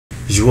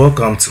You're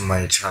welcome to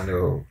my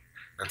channel.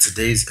 In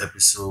today's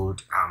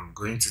episode, I'm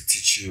going to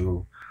teach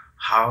you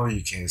how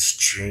you can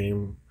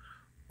stream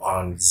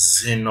on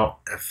Zeno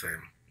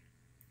FM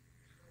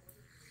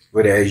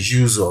with the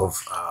use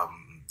of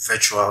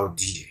virtual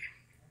DJ.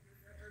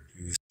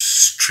 You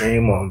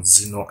stream on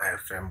Zeno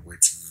FM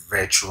with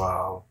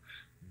virtual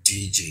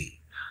DJ.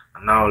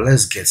 And now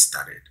let's get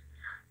started.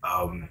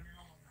 Um,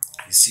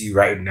 you see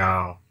right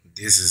now,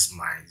 this is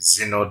my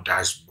Zeno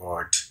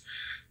dashboard.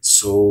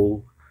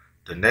 So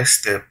the next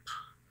step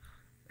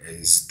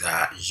is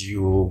that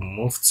you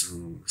move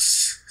to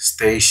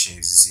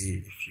stations.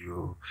 See, if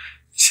you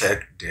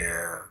check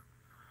the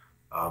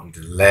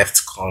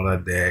left corner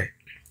there,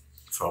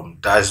 from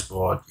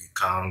dashboard you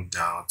come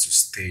down to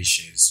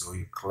stations, so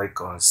you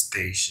click on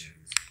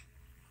stations.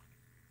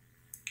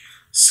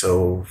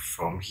 So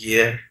from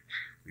here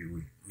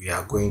we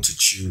are going to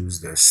choose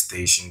the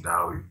station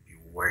that we'll be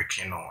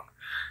working on,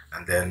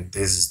 and then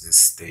this is the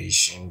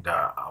station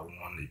that I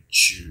want to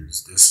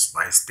choose. This is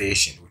my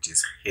station, which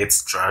is Hit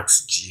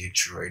Tracks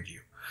GH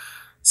Radio.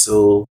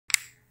 So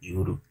you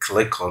will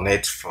click on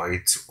it for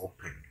it to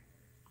open.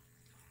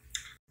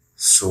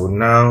 So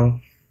now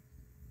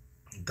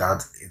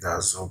that it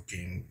has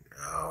opened,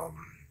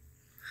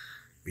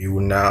 we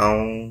will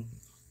now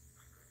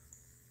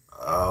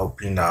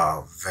open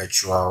our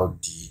virtual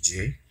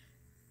DJ.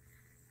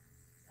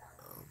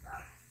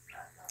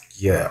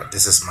 Yeah,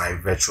 this is my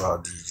virtual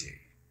DJ.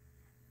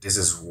 This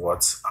is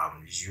what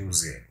I'm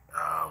using.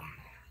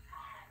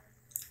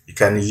 You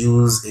can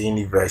use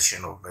any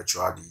version of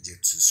virtual DJ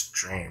to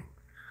stream.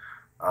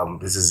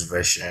 This is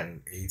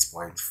version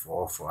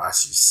 8.4 for,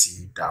 as you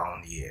see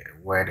down here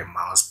where the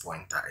mouse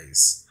pointer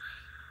is.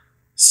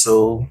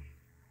 So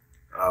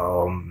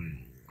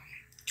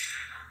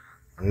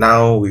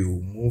now we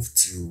will move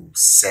to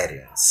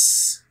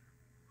settings.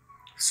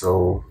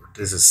 So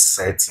this is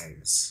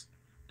settings.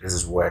 This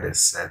is where the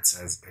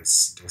settings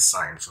is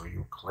designed. So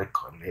you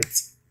click on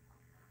it.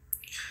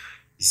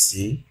 You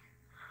see,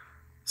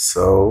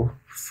 so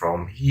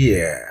from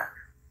here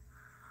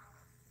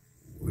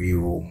we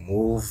will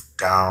move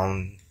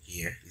down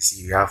here. You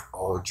see, we have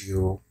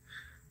audio,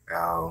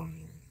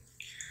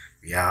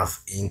 we have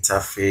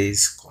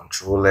interface,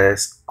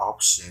 controllers,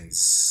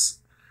 options,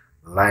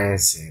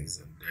 licenses,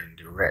 and then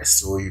the rest.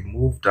 So you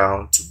move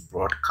down to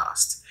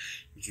broadcast.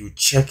 If you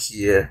check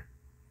here,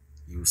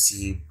 you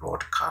see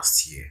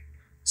broadcast here.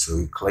 So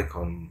you click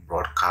on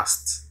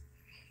broadcast,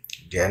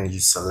 then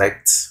you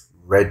select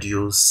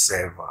radio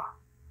server.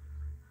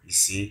 You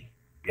see,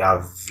 we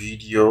have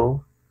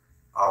video,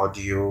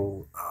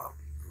 audio,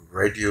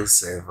 radio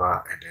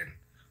server, and then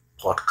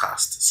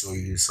podcast. So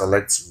you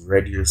select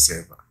radio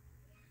server.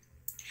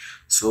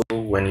 So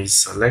when you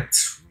select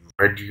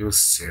radio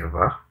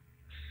server,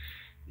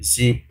 you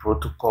see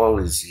protocol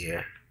is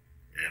here,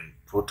 and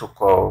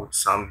protocol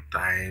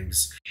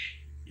sometimes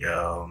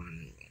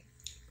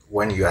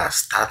when you are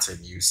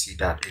starting, you see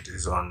that it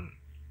is on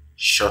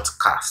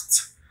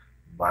shortcast,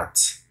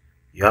 but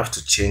you have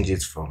to change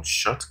it from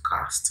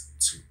shortcast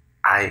to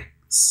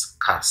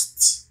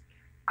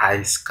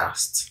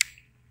icecast.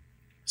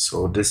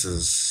 So this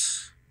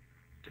is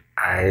the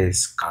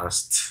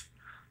icecast.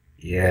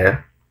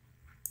 Yeah,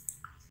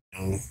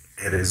 and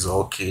it is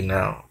okay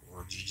now.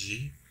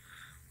 OGG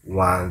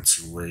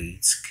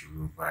 128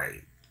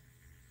 kilobyte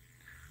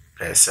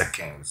per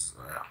second.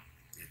 Well,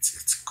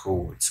 it's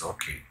cool, it's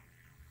okay.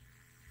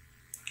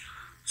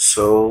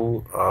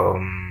 So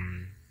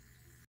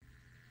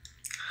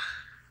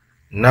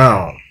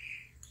now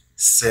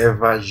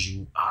server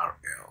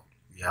URL,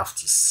 we have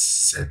to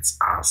set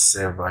our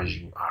server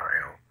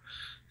URL.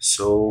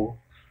 So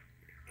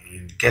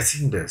in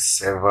getting the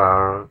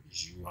server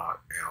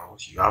URL,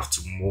 you have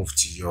to move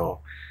to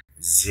your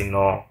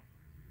Zeno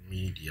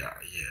media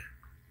here,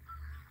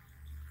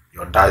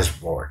 your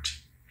dashboard.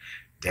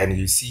 Then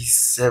you see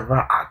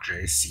server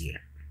address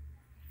here.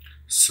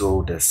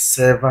 So the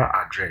server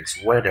address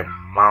where the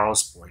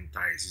mouse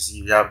pointer is, you see,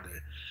 you have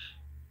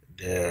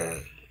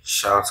the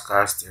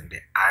shoutcast and the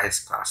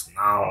icecast.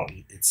 Now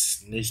it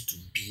needs to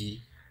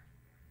be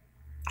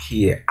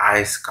here,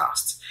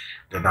 icecast.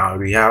 Then now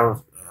we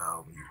have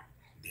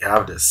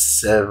the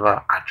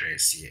server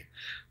address here.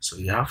 So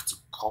you have to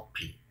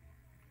copy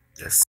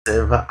the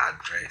server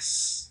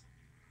address.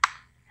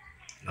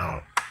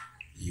 Now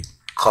you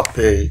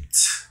copy it,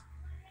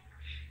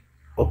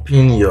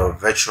 open your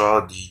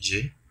virtual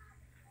DJ,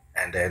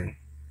 and then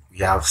we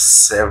have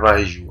server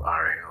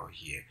URL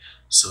here.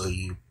 So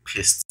you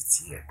paste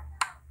it here.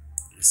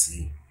 You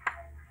see,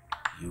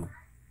 you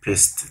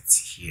paste it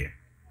here.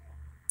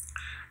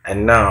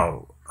 And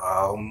now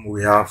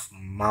we have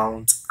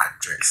mount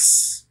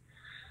address.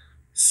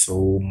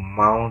 So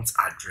mount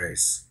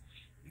address,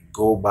 you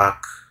go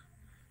back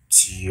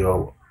to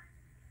your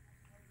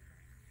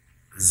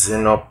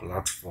Zeno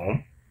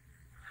platform,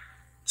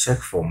 check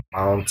for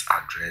mount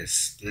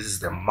address. This is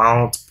the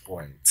mount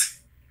point,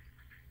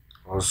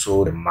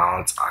 also the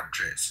mount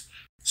address.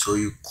 So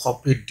you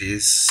copy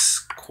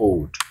this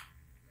code,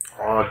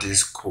 all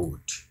this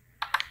code,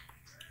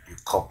 you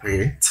copy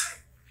it,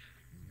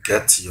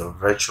 get to your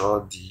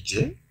virtual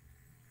DJ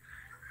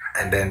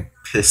and then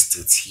paste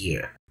it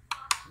here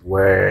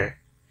where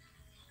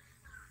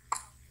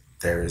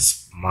there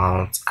is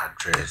mount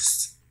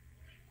address.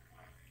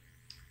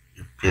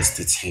 You paste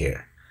it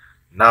here.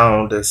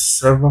 Now the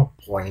server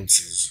point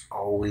is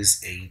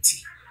always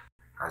 80.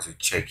 As you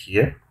check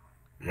here,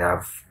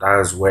 that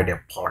is where the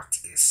port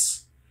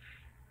is.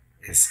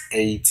 It's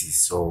 80,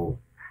 so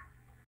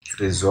it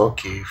is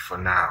okay for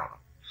now.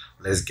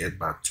 Let's get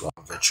back to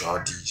our virtual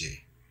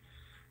DJ.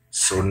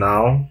 So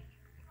now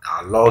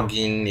our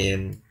login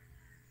name,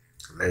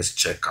 let's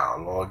check our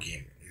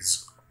login.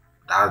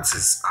 That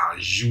is our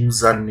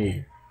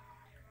username.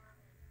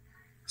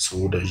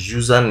 So the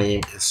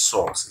username is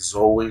source, it's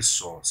always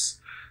source.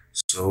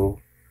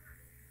 So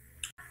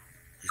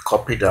you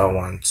copy that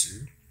one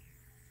too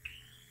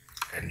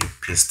and you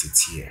paste it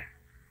here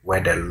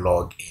where the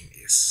login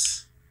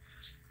is.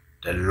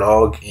 The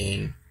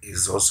login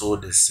is also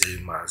the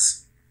same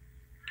as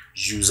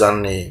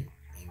username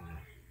in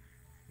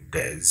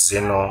the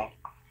Zeno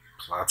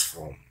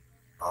platform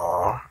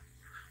or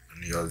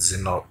on your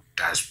Zeno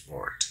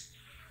dashboard.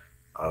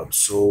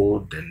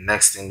 So the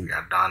next thing we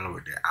are done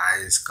with the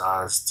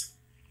IceCast,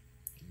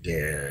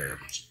 the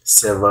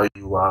server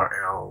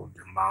URL,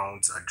 the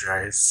mount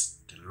address,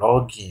 the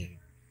login,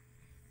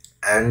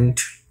 and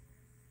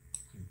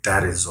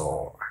that is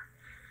all.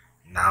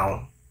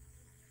 Now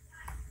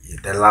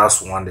the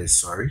last one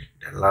is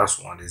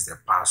the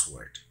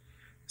password.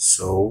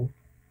 So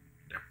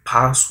the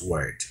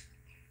password,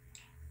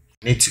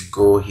 you need to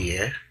go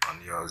here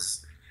on your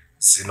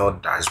Zeno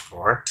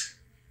dashboard,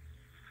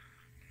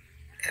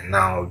 and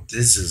now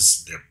this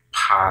is the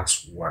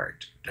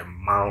password, the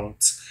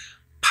mount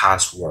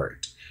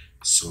password.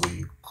 So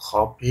you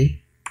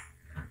copy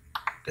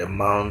the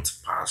mount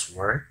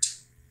password,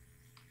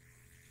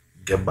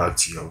 get back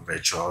to your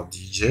virtual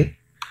DJ,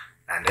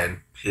 and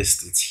then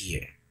paste it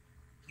here.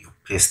 You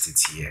paste it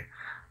here,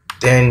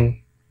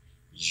 then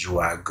you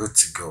are good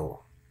to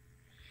go.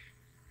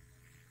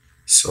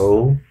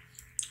 So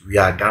we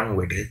are done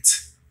with it.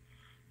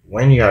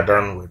 When you are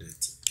done with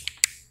it,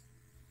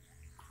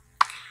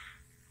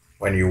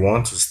 when you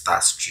want to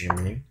start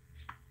streaming,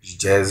 you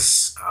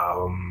just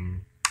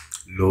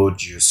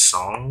load your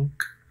song,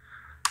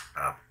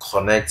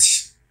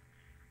 connect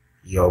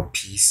your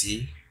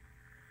PC,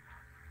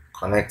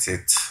 connect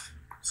it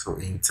to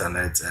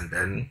internet, and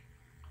then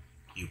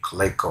you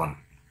click on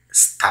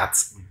start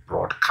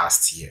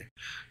broadcast here.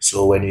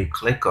 So when you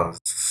click on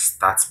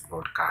start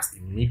broadcast,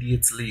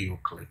 immediately you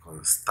click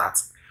on start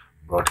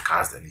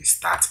broadcast and you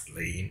start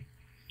playing.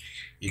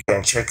 You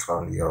can check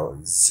on your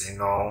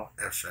Zeno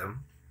FM,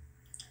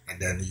 and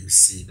then you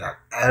see that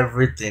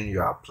everything you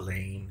are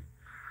playing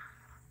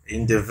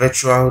in the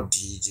virtual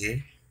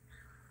DJ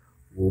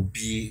will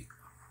be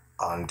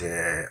on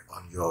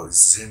your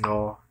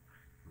Zeno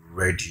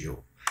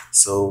radio.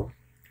 So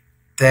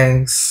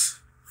thanks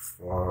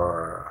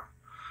for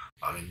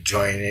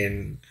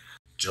joining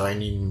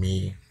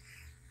me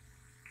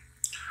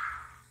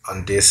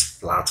on this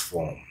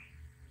platform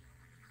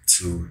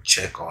to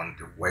check on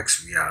the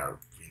works we have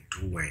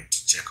been doing,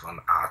 to check on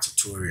our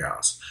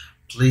tutorials.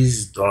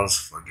 Please don't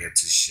forget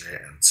to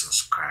share and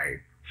subscribe.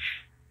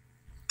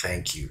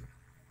 Thank you.